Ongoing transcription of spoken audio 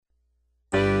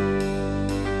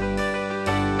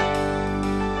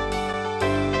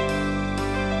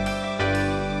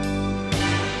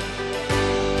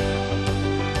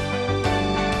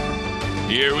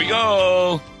Here we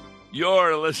go.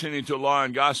 You're listening to Law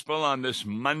and Gospel on this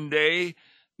Monday,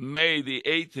 May the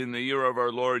 8th in the year of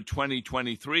our Lord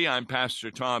 2023. I'm Pastor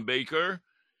Tom Baker.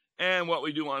 And what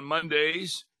we do on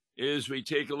Mondays is we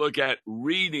take a look at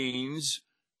readings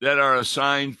that are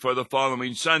assigned for the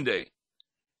following Sunday.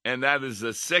 And that is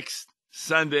the 6th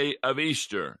Sunday of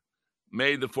Easter,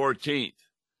 May the 14th.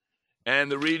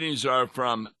 And the readings are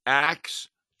from Acts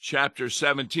chapter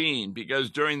 17, because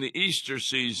during the Easter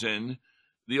season,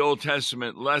 the Old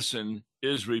Testament lesson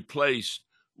is replaced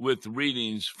with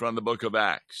readings from the book of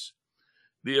Acts.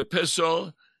 The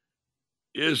epistle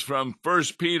is from 1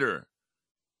 Peter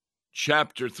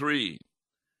chapter 3,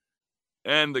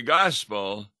 and the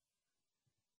gospel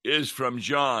is from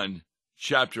John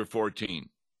chapter 14.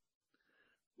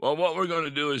 Well, what we're going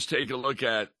to do is take a look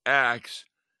at Acts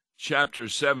chapter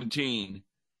 17,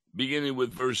 beginning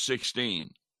with verse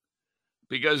 16,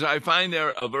 because I find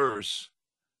there a verse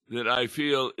that I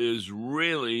feel is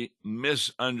really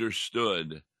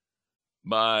misunderstood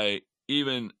by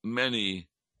even many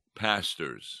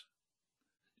pastors.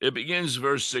 It begins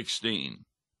verse 16.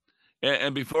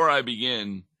 And before I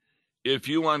begin, if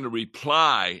you want to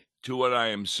reply to what I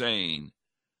am saying,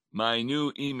 my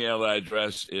new email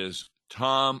address is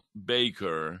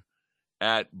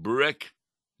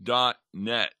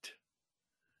tombaker@brick.net,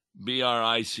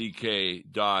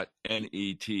 BRICK.net,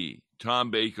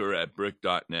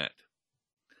 tombaker@brick.net.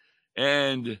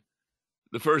 And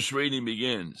the first reading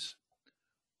begins.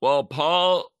 While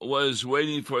Paul was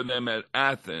waiting for them at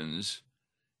Athens,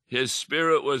 his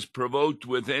spirit was provoked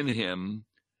within him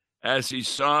as he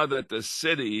saw that the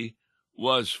city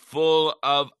was full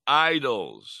of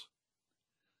idols.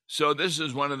 So this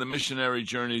is one of the missionary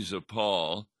journeys of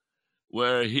Paul,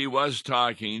 where he was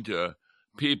talking to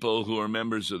people who are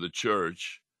members of the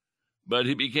church, but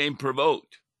he became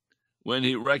provoked when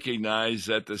he recognized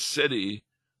that the city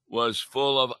was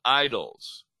full of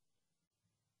idols.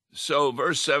 So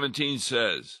verse 17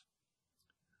 says,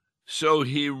 so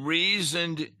he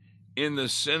reasoned in the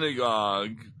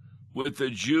synagogue with the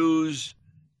Jews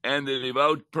and the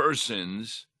devout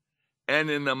persons, and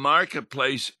in the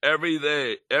marketplace every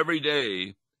day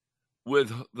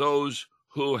with those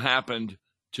who happened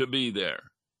to be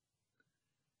there.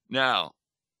 Now,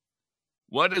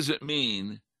 what does it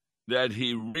mean that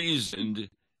he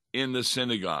reasoned in the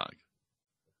synagogue?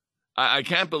 I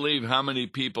can't believe how many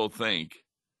people think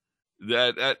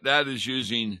that is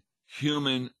using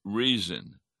human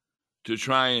reason to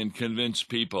try and convince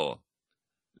people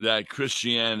that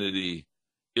Christianity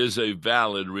is a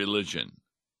valid religion.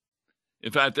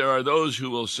 In fact, there are those who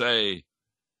will say,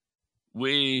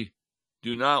 we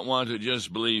do not want to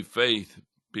just believe faith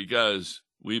because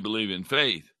we believe in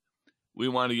faith. We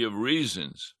want to give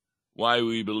reasons why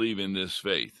we believe in this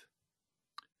faith.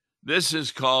 This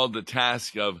is called the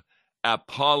task of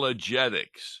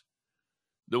apologetics.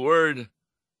 The word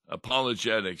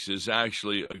apologetics is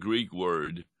actually a Greek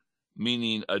word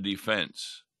meaning a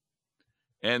defense.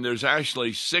 And there's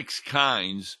actually 6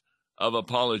 kinds of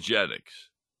apologetics.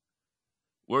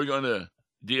 We're going to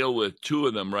deal with 2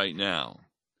 of them right now.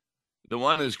 The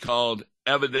one is called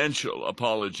evidential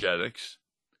apologetics,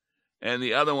 and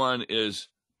the other one is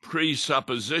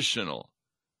presuppositional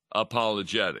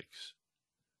apologetics.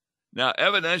 Now,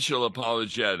 evidential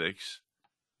apologetics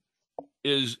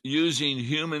is using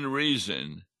human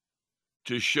reason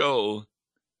to show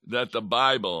that the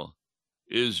Bible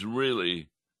is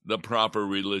really the proper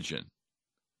religion.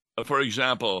 For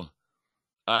example,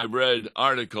 I read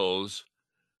articles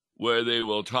where they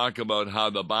will talk about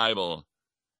how the Bible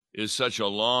is such a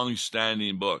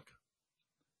long-standing book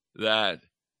that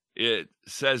it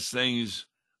says things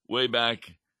way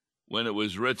back when it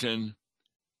was written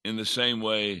in the same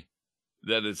way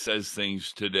that it says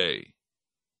things today.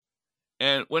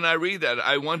 And when I read that,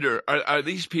 I wonder, are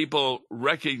these people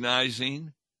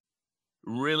recognizing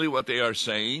really what they are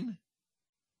saying?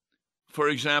 For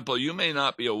example, you may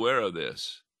not be aware of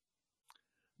this,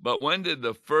 but when did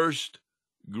the first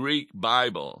Greek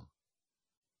Bible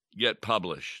get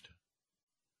published?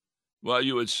 Well,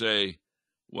 you would say,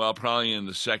 well, probably in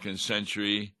the 2nd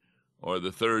century or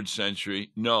the 3rd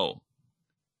century. No.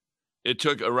 It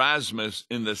took Erasmus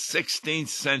in the 16th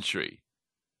century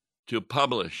to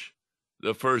publish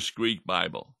the first Greek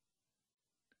Bible.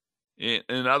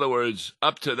 In other words,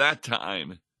 up to that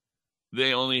time,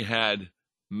 they only had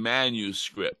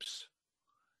manuscripts.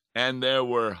 And there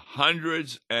were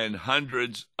hundreds and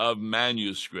hundreds of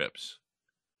manuscripts.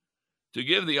 To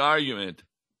give the argument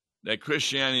that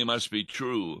Christianity must be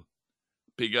true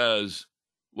because,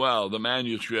 well, the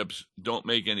manuscripts don't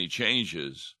make any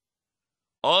changes,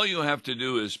 all you have to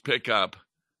do is pick up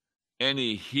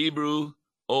any Hebrew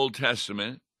Old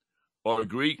Testament or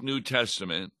Greek New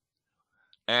Testament,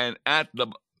 and at the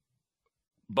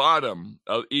bottom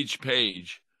of each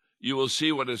page, you will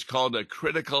see what is called a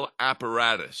critical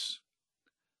apparatus.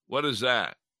 What is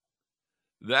that?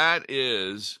 That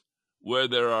is where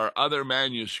there are other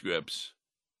manuscripts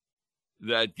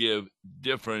that give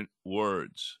different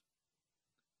words.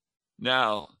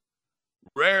 Now,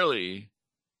 rarely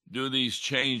do these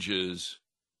changes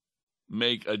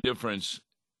make a difference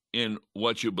in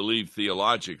what you believe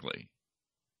theologically,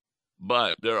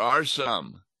 but there are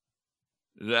some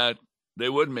that they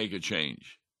would make a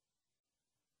change.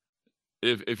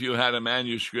 If you had a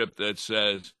manuscript that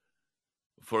says,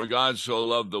 "For God so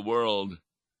loved the world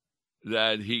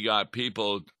that he got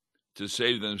people to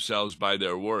save themselves by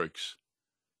their works,"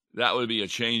 that would be a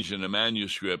change in the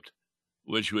manuscript,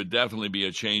 which would definitely be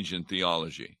a change in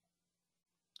theology.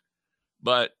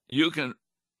 But you can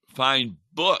find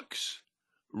books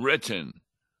written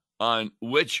on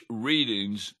which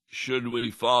readings should we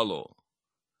follow.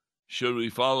 Should we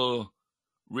follow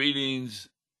readings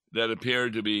that appear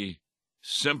to be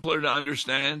simpler to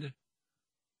understand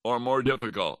or more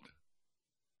difficult?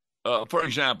 For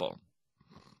example,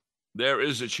 there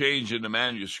is a change in the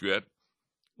manuscript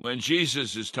when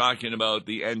Jesus is talking about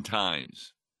the end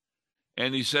times,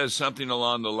 and he says something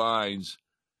along the lines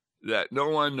that no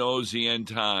one knows the end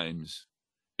times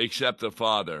except the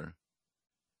Father,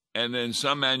 and then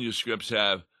some manuscripts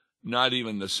have not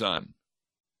even the Son.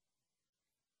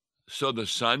 So the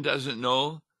Son doesn't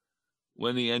know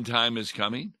when the end time is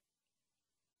coming?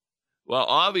 Well,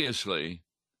 obviously,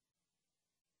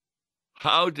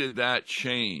 how did that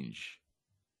change?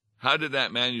 How did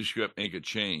that manuscript make a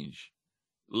change,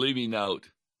 leaving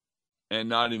out, and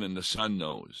not even the Son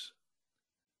knows?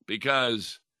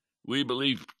 Because we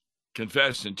believe,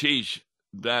 confess, and teach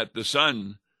that the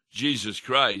Son, Jesus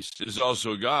Christ, is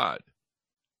also God.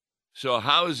 So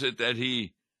how is it that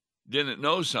he didn't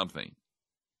know something?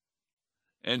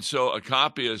 And so a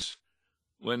copyist,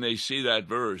 when they see that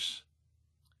verse,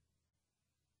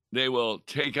 they will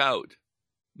take out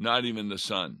not even the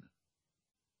Son,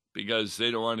 because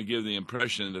they don't want to give the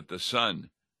impression that the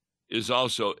Son is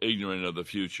also ignorant of the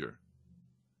future.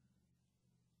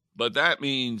 But that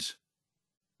means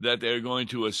that they're going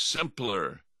to a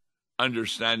simpler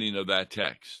understanding of that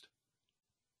text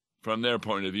from their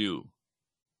point of view.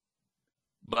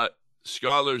 But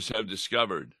scholars have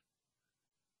discovered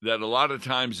that a lot of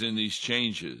times in these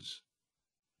changes,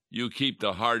 you keep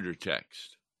the harder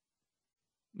text.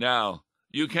 Now,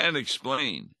 you can't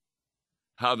explain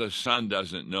how the Son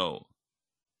doesn't know,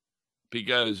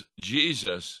 because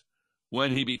Jesus,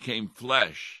 when he became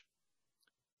flesh,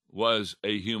 was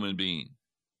a human being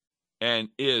and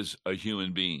is a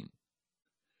human being.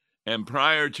 And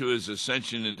prior to his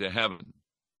ascension into heaven,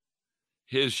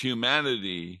 his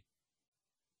humanity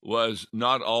was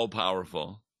not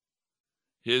all-powerful.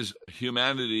 His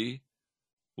humanity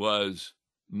was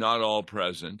not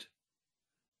all-present.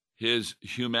 His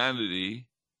humanity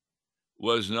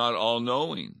was not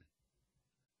all-knowing.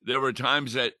 There were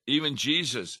times that even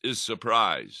Jesus is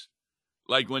surprised,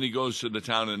 like when he goes to the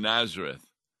town of Nazareth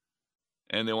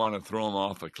and they want to throw him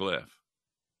off a cliff.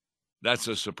 That's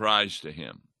a surprise to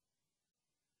him.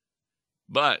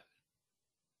 But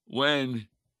when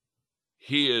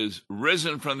he is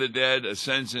risen from the dead,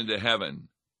 ascends into heaven,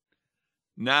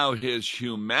 now his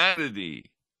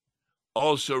humanity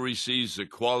also receives the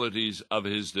qualities of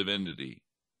his divinity.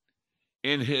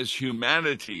 In his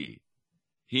humanity,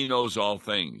 he knows all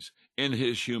things. In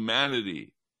his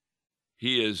humanity,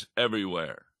 he is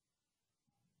everywhere.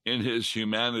 In his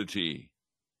humanity,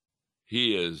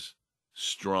 he is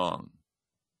strong.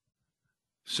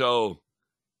 So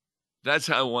that's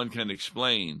how one can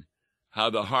explain how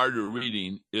the harder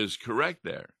reading is correct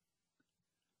there.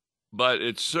 But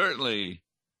it certainly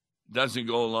doesn't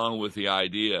go along with the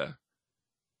idea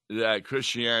that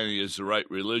Christianity is the right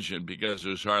religion because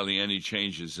there's hardly any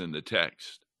changes in the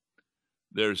text.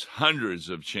 There's hundreds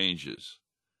of changes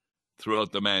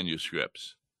throughout the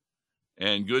manuscripts,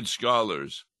 and good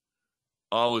scholars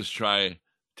always try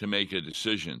to make a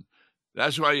decision.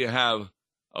 That's why you have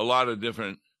a lot of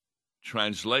different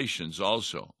translations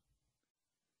also.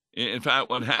 In fact,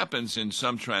 what happens in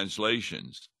some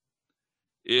translations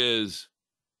is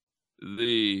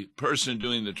the person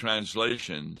doing the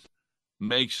translation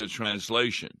makes a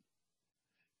translation,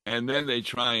 and then they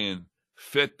try and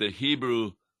fit the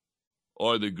Hebrew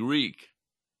or the Greek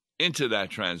into that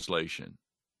translation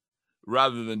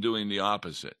rather than doing the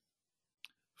opposite.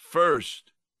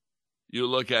 First, you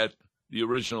look at the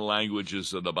original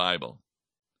languages of the Bible,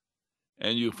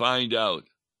 and you find out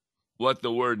what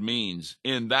the word means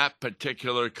in that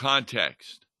particular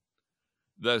context.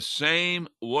 The same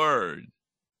word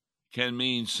can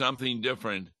mean something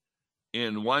different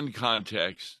in one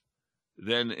context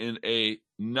than in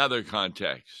another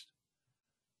context.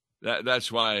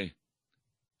 That's why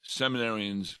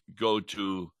seminarians go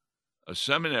to a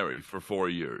seminary for 4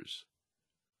 years,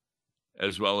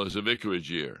 as well as a vicarage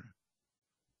year,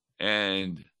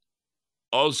 and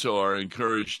also are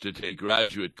encouraged to take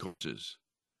graduate courses.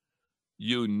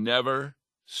 You never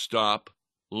stop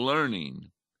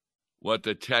learning what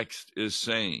the text is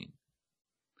saying.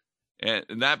 And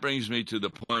that brings me to the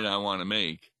point I want to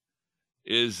make,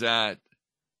 is that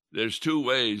there's two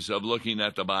ways of looking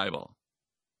at the Bible.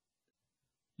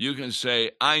 You can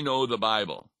say, I know the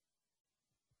Bible.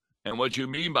 And what you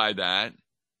mean by that,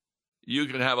 you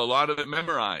can have a lot of it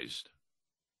memorized,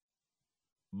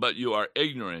 but you are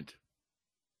ignorant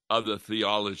of the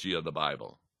theology of the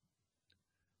Bible.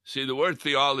 See, the word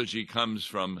theology comes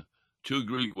from two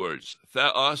Greek words,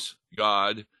 theos,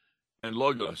 God, and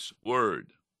logos,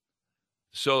 word.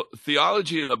 So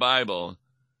theology of the Bible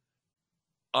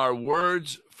are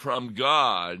words from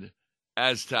God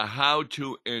as to how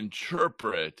to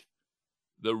interpret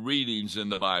the readings in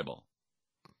the Bible.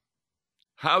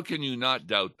 How can you not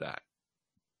doubt that?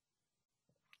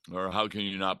 Or how can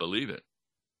you not believe it?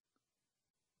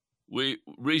 We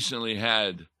recently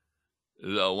had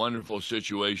the wonderful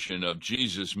situation of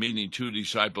Jesus meeting two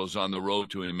disciples on the road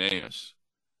to Emmaus.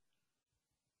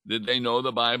 Did they know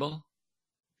the Bible?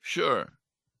 Sure.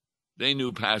 They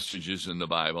knew passages in the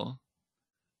Bible.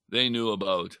 They knew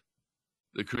about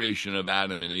the creation of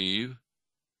Adam and Eve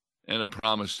and a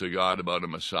promise to God about a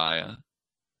Messiah.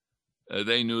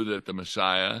 They knew that the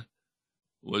Messiah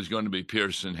was going to be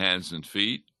pierced in hands and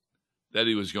feet, that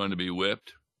he was going to be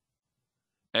whipped.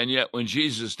 And yet when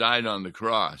Jesus died on the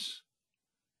cross,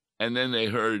 and then they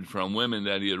heard from women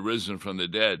that he had risen from the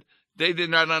dead, they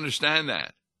did not understand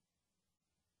that.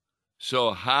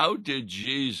 So how did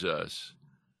Jesus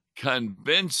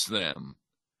convince them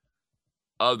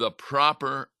of the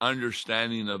proper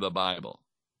understanding of the Bible?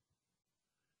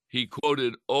 He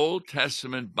quoted Old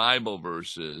Testament Bible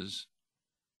verses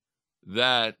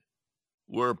that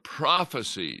were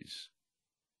prophecies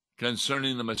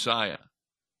concerning the Messiah.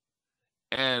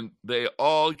 And they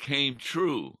all came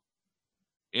true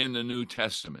in the New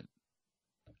Testament.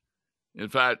 In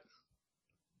fact,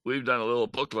 we've done a little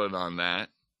booklet on that.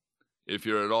 If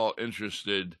you're at all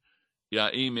interested,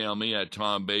 email me at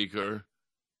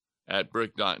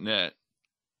tombaker@brick.net,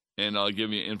 and I'll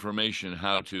give you information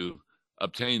how to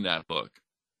obtain that book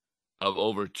of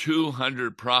over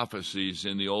 200 prophecies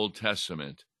in the Old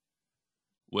Testament,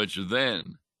 which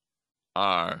then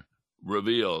are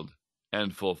revealed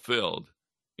and fulfilled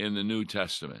in the New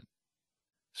Testament.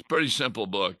 It's a pretty simple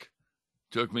book.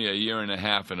 Took me a year and a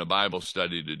half in a Bible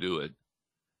study to do it.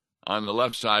 On the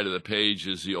left side of the page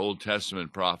is the Old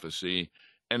Testament prophecy,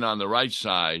 and on the right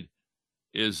side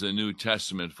is the New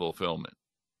Testament fulfillment.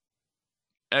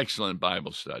 Excellent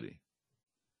Bible study.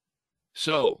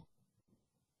 So,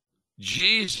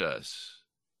 Jesus,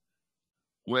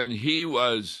 when he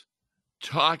was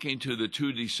talking to the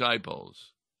two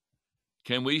disciples,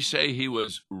 can we say he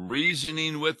was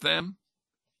reasoning with them?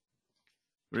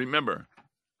 Remember,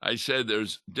 I said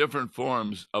there's different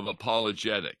forms of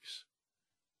apologetics.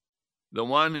 The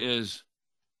one is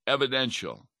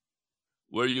evidential,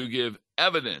 where you give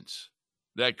evidence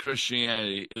that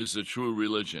Christianity is the true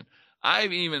religion.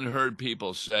 I've even heard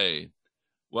people say,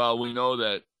 well, we know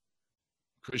that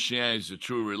Christianity is the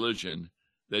true religion,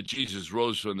 that Jesus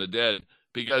rose from the dead,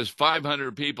 because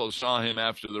 500 people saw him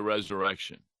after the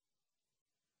resurrection.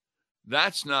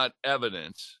 That's not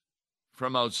evidence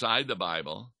from outside the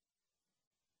Bible.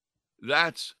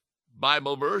 That's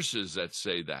Bible verses that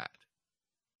say that.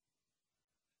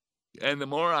 And the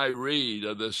more I read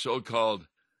of the so-called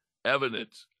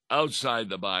evidence outside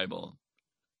the Bible,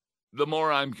 the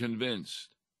more I'm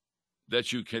convinced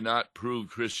that you cannot prove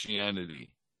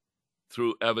Christianity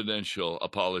through evidential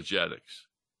apologetics.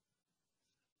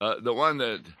 The one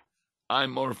that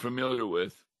I'm more familiar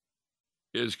with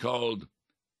is called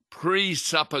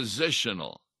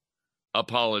presuppositional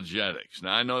apologetics.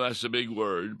 Now, I know that's a big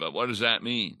word, but what does that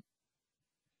mean?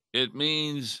 It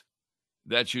means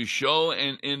that you show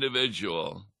an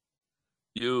individual,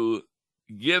 you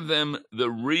give them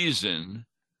the reason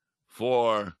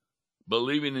for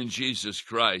believing in Jesus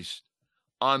Christ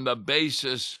on the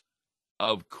basis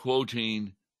of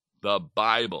quoting the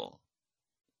Bible,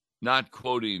 not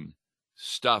quoting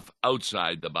stuff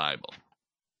outside the Bible.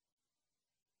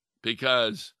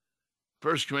 Because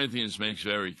 1 Corinthians makes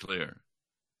very clear,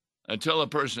 until a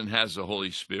person has the Holy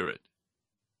Spirit,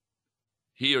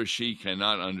 he or she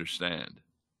cannot understand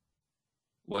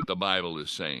what the Bible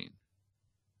is saying.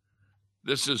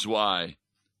 This is why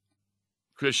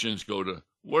Christians go to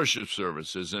worship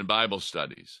services and Bible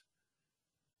studies,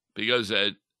 because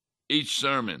at each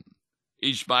sermon,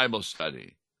 each Bible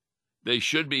study, they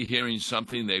should be hearing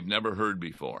something they've never heard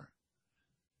before,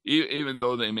 even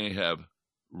though they may have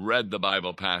read the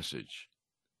Bible passage.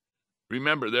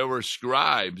 Remember, there were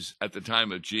scribes at the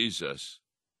time of Jesus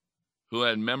who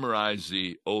had memorized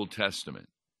the Old Testament.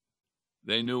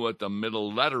 They knew what the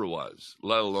middle letter was,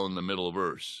 let alone the middle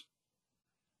verse.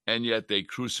 And yet they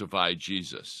crucified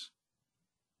Jesus.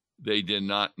 They did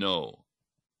not know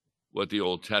what the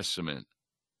Old Testament,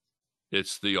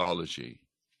 its theology,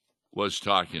 was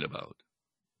talking about.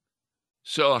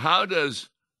 So how does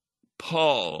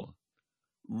Paul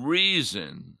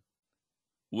reason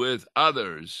with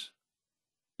others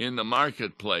in the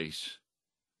marketplace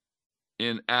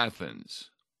in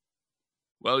Athens?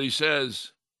 Well, he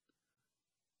says,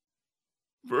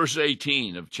 verse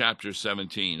 18 of chapter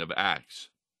 17 of Acts,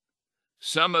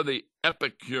 some of the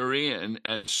Epicurean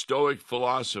and Stoic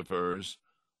philosophers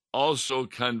also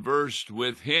conversed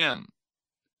with him.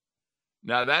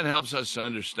 Now that helps us to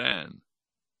understand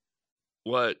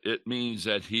what it means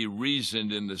that he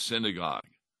reasoned in the synagogue.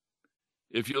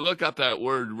 If you look up that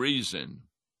word reason,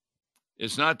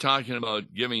 it's not talking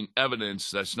about giving evidence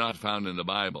that's not found in the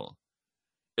Bible.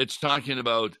 It's talking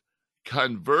about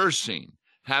conversing,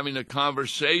 having a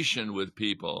conversation with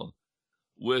people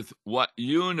with what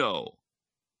you know,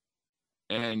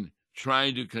 and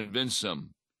trying to convince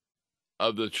them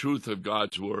of the truth of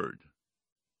God's word.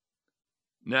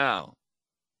 Now,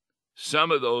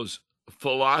 some of those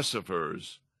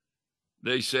philosophers,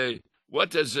 they say,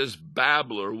 what does this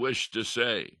babbler wish to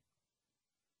say?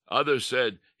 Others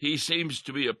said, he seems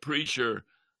to be a preacher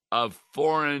of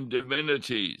foreign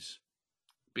divinities,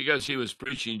 because he was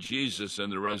preaching Jesus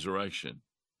and the resurrection.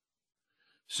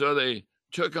 So they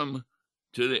took him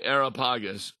to the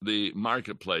Areopagus, the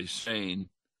marketplace, saying,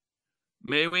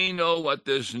 may we know what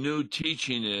this new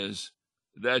teaching is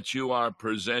that you are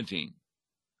presenting?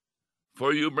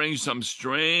 For you bring some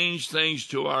strange things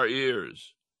to our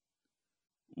ears.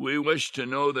 We wish to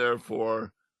know,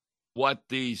 therefore, what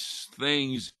these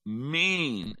things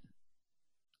mean.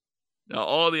 Now,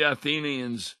 all the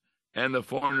Athenians and the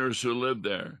foreigners who lived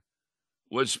there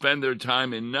would spend their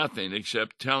time in nothing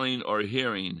except telling or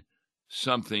hearing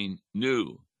something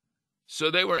new.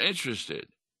 So they were interested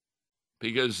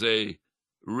because they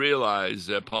realized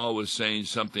that Paul was saying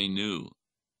something new.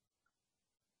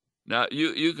 Now,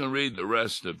 you can read the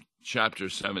rest of chapter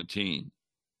 17,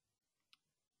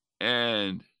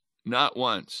 and not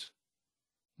once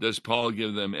does Paul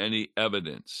give them any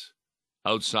evidence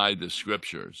outside the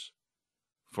scriptures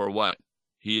for what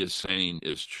he is saying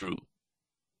is true.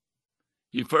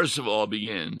 He first of all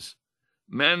begins,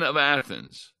 men of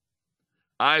Athens,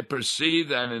 I perceive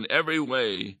that in every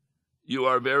way you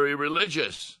are very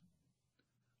religious.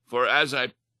 For as I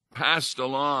passed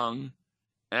along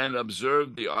and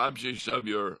observed the objects of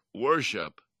your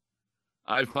worship,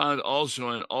 I found also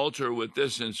an altar with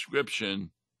this inscription,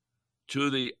 to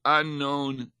the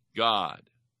unknown God.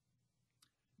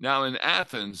 Now in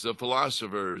Athens, the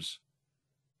philosophers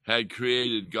had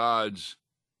created gods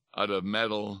out of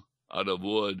metal, out of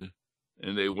wood,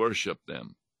 and they worshiped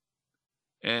them.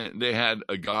 And they had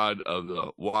a god of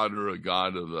the water, a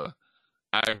god of the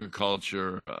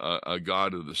agriculture, a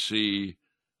god of the sea,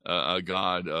 a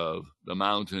god of the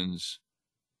mountains.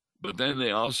 But then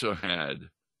they also had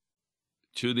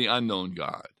to the unknown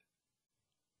God.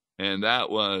 And that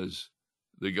was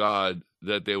the God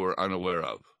that they were unaware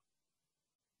of.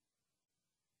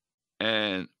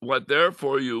 And what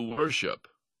therefore you worship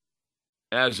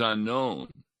as unknown,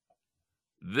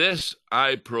 this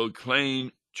I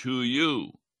proclaim to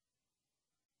you.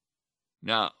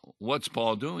 Now, what's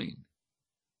Paul doing?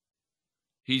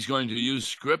 He's going to use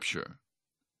scripture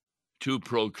to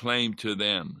proclaim to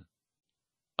them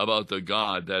about the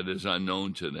God that is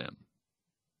unknown to them.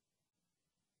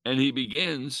 And he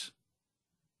begins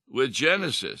with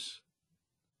Genesis.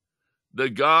 The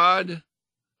God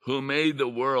who made the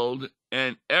world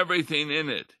and everything in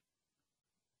it,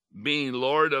 being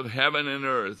Lord of heaven and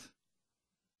earth,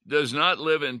 does not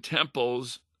live in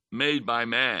temples made by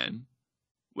man,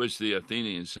 which the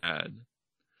Athenians had,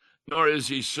 nor is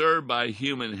he served by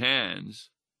human hands,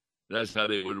 that's how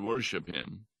they would worship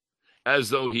him, as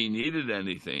though he needed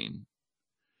anything,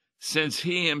 since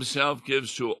he himself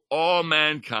gives to all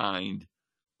mankind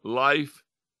life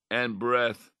and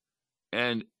breath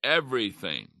and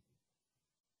everything.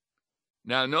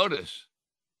 Now notice,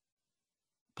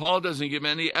 Paul doesn't give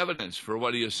any evidence for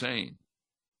what he is saying.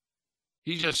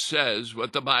 He just says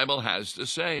what the Bible has to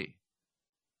say.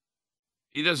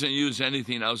 He doesn't use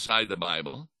anything outside the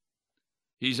Bible.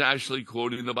 He's actually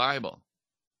quoting the Bible.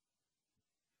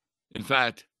 In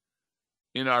fact,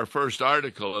 in our first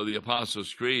article of the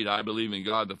Apostles' Creed, I believe in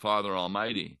God the Father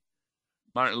Almighty,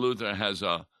 Martin Luther has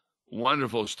a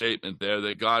wonderful statement there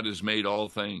that God has made all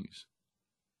things.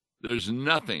 There's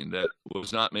nothing that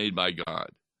was not made by God,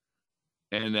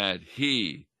 and that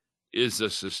he is the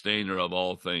sustainer of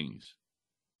all things.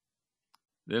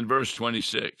 Then verse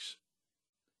 26,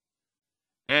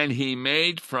 and he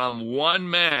made from one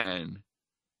man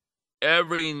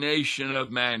every nation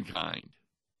of mankind.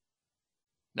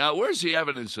 Now, where's the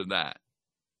evidence of that?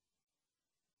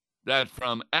 That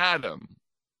from Adam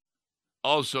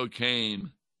also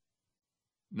came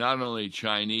not only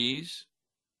Chinese,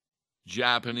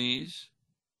 Japanese,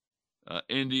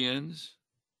 Indians,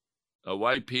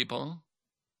 white people.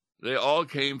 They all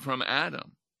came from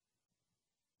Adam.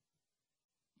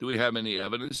 Do we have any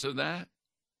evidence of that?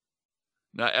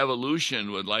 Now,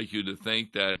 evolution would like you to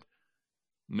think that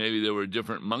maybe there were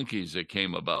different monkeys that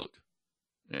came about,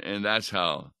 and that's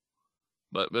how,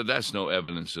 but that's no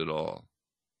evidence at all.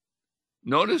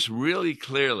 Notice really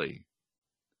clearly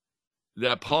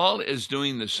that Paul is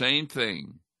doing the same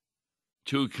thing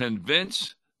to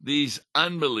convince these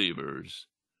unbelievers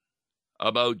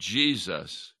about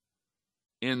Jesus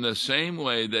in the same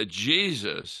way that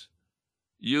Jesus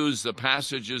used the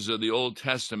passages of the Old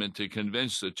Testament to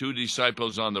convince the two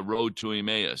disciples on the road to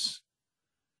Emmaus.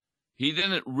 He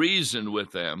didn't reason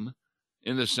with them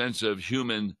in the sense of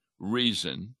human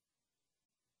reason.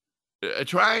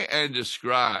 Try and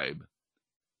describe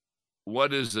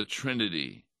what is the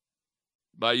Trinity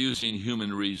by using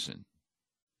human reason.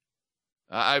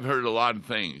 I've heard a lot of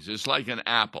things. It's like an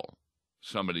apple,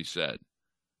 somebody said.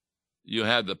 You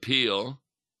have the peel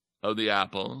of the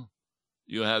apple,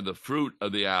 you have the fruit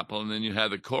of the apple, and then you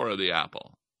have the core of the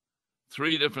apple.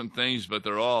 Three different things, but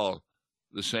they're all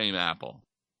the same apple.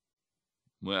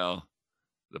 Well,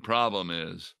 the problem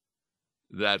is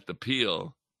that the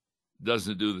peel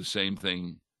doesn't do the same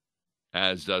thing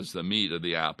as does the meat of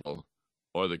the apple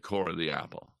or the core of the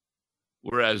apple.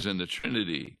 Whereas in the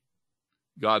Trinity,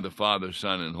 God the Father,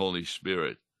 Son, and Holy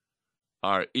Spirit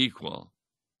are equal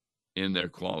in their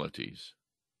qualities.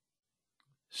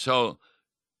 So,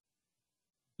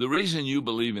 the reason you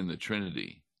believe in the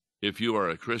Trinity, if you are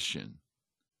a Christian,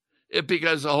 is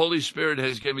because the Holy Spirit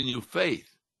has given you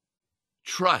faith,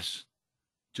 trust,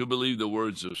 to believe the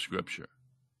words of Scripture.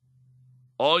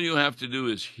 All you have to do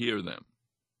is hear them.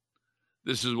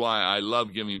 This is why I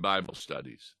love giving Bible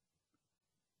studies.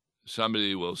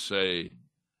 Somebody will say,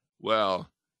 well,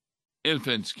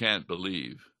 infants can't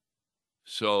believe,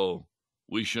 so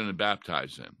we shouldn't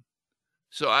baptize them.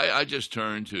 So I just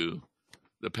turn to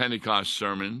the Pentecost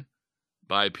sermon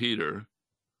by Peter,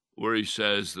 where he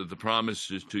says that the promise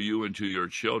is to you and to your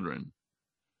children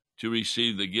to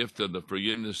receive the gift of the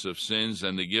forgiveness of sins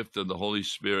and the gift of the Holy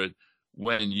Spirit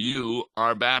when you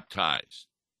are baptized.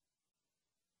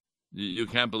 You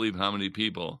can't believe how many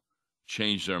people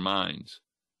change their minds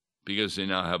because they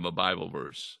now have a Bible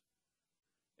verse.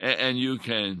 And you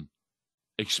can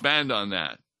expand on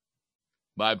that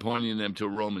by pointing them to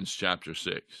Romans chapter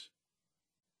 6.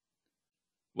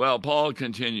 Well, Paul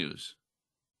continues,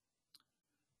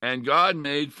 and God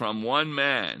made from one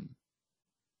man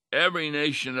every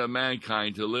nation of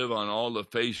mankind to live on all the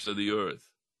face of the earth,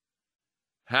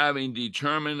 having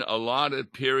determined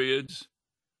allotted periods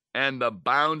and the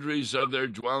boundaries of their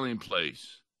dwelling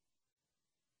place.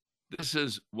 This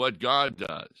is what God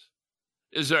does.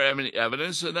 Is there any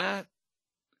evidence of that?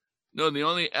 No, the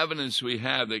only evidence we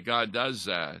have that God does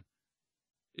that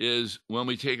is when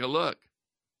we take a look.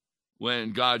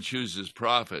 When God chooses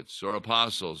prophets or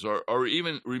apostles, or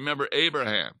even, remember,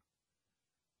 Abraham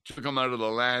took him out of the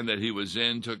land that he was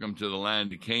in, took him to the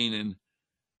land of Canaan,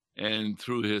 and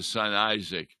through his son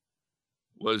Isaac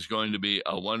was going to be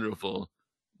a wonderful,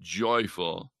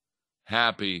 joyful,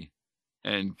 happy,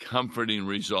 and comforting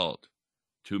result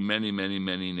to many, many,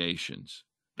 many nations.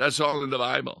 That's all in the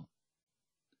Bible.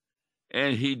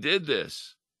 And he did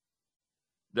this,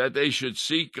 that they should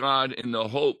seek God in the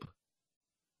hope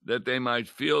that they might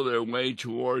feel their way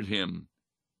toward him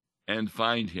and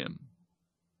find him.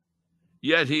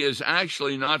 Yet he is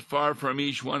actually not far from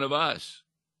each one of us.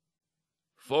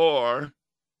 For,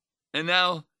 and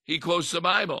now he quotes the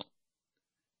Bible,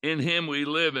 in him we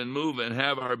live and move and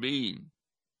have our being,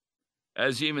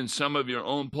 as even some of your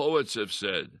own poets have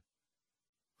said,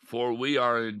 for we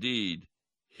are indeed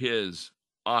his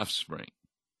offspring.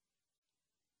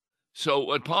 So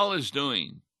what Paul is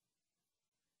doing,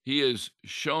 he is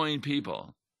showing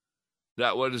people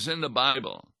that what is in the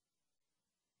Bible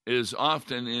is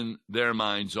often in their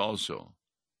minds also.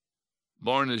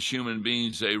 Born as human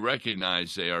beings, they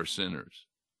recognize they are sinners.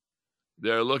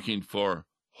 They're looking for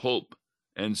hope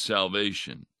and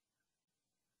salvation.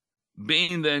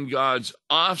 Being then God's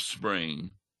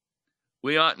offspring,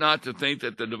 we ought not to think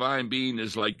that the divine being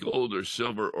is like gold or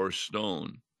silver or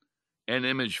stone, an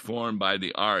image formed by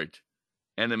the art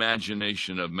and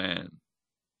imagination of man.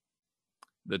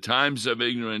 The times of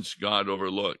ignorance God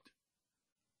overlooked,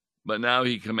 but now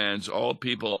he commands all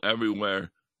people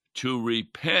everywhere to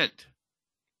repent,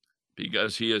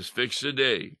 because he has fixed a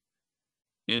day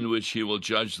in which he will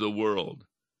judge the world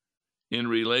in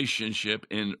relationship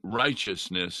in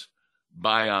righteousness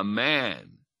by a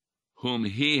man whom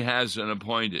he has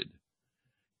appointed,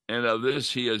 and of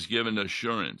this he has given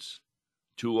assurance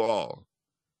to all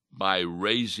by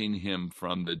raising him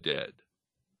from the dead.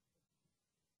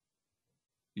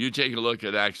 You take a look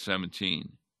at Acts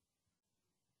 17.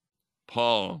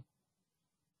 Paul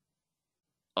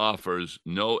offers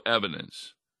no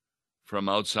evidence from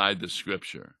outside the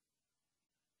Scripture.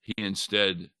 He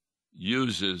instead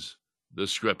uses the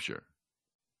Scripture.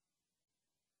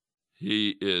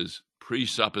 He is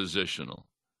presuppositional.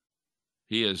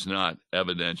 He is not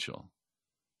evidential.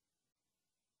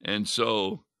 And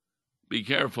so be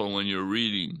careful when you're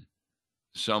reading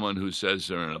someone who says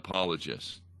they're an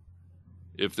apologist.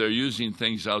 If they're using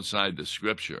things outside the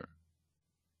Scripture,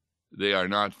 they are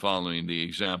not following the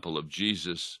example of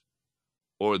Jesus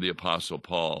or the Apostle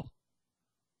Paul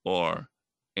or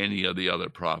any of the other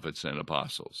prophets and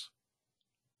apostles.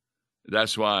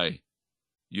 That's why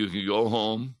you can go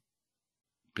home,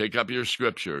 pick up your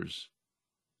scriptures,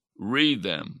 read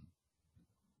them,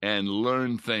 and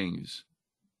learn things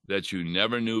that you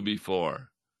never knew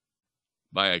before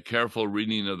by a careful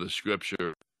reading of the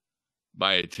Scripture,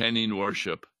 by attending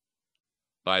worship,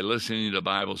 by listening to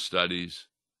Bible studies,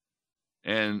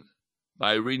 and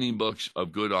by reading books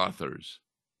of good authors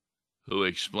who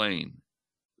explain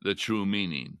the true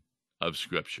meaning of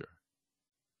Scripture.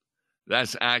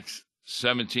 That's Acts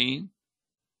 17,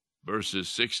 verses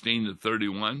 16 to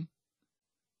 31,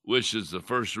 which is the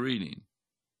first reading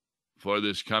for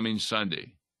this coming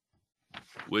Sunday,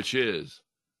 which is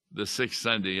the sixth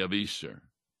Sunday of Easter.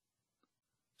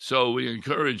 So we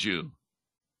encourage you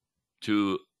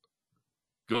to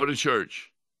go to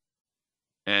church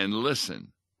and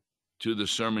listen to the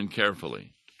sermon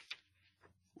carefully.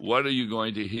 What are you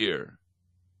going to hear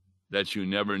that you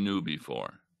never knew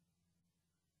before?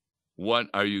 What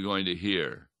are you going to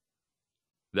hear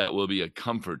that will be a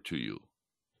comfort to you?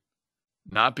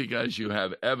 Not because you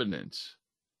have evidence,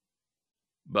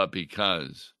 but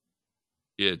because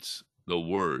it's the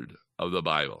word of the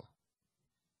Bible.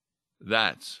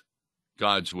 That's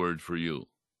God's word for you.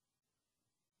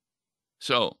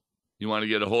 So, you want to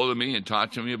get a hold of me and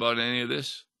talk to me about any of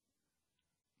this?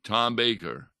 Tom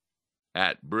Baker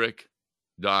at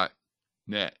brick.net.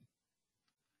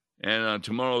 And on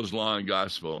tomorrow's Law and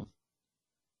Gospel,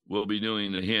 we'll be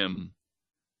doing the hymn,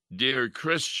 Dear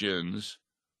Christians,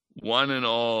 one and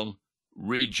all,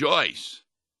 rejoice.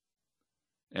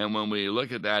 And when we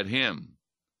look at that hymn,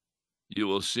 you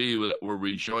will see that we're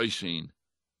rejoicing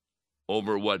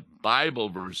over what Bible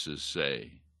verses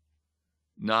say,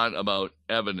 not about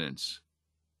evidence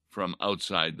from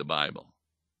outside the Bible.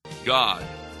 God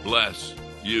bless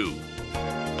you.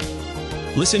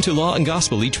 Listen to Law and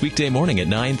Gospel each weekday morning at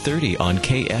 9:30 on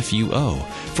KFUO.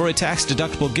 For a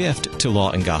tax-deductible gift to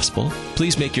Law and Gospel,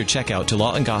 please make your check out to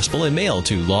Law and Gospel and mail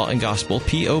to Law and Gospel,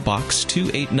 P.O. Box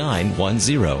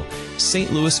 28910,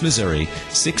 St. Louis, Missouri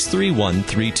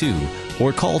 63132,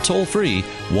 or call toll-free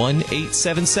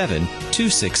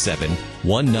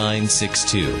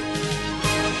 1-877-267-1962.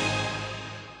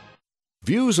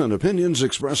 Views and opinions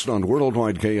expressed on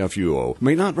Worldwide KFUO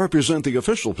may not represent the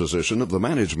official position of the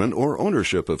management or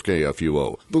ownership of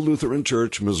KFUO, the Lutheran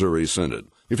Church Missouri Synod.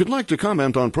 If you'd like to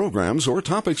comment on programs or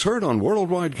topics heard on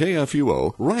Worldwide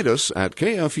KFUO, write us at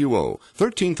KFUO,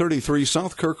 1333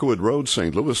 South Kirkwood Road,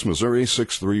 St. Louis, Missouri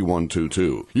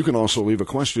 63122. You can also leave a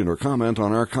question or comment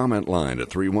on our comment line at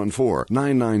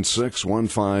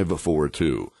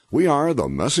 314-996-1542. We are the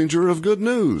messenger of good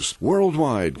news,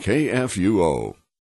 Worldwide KFUO.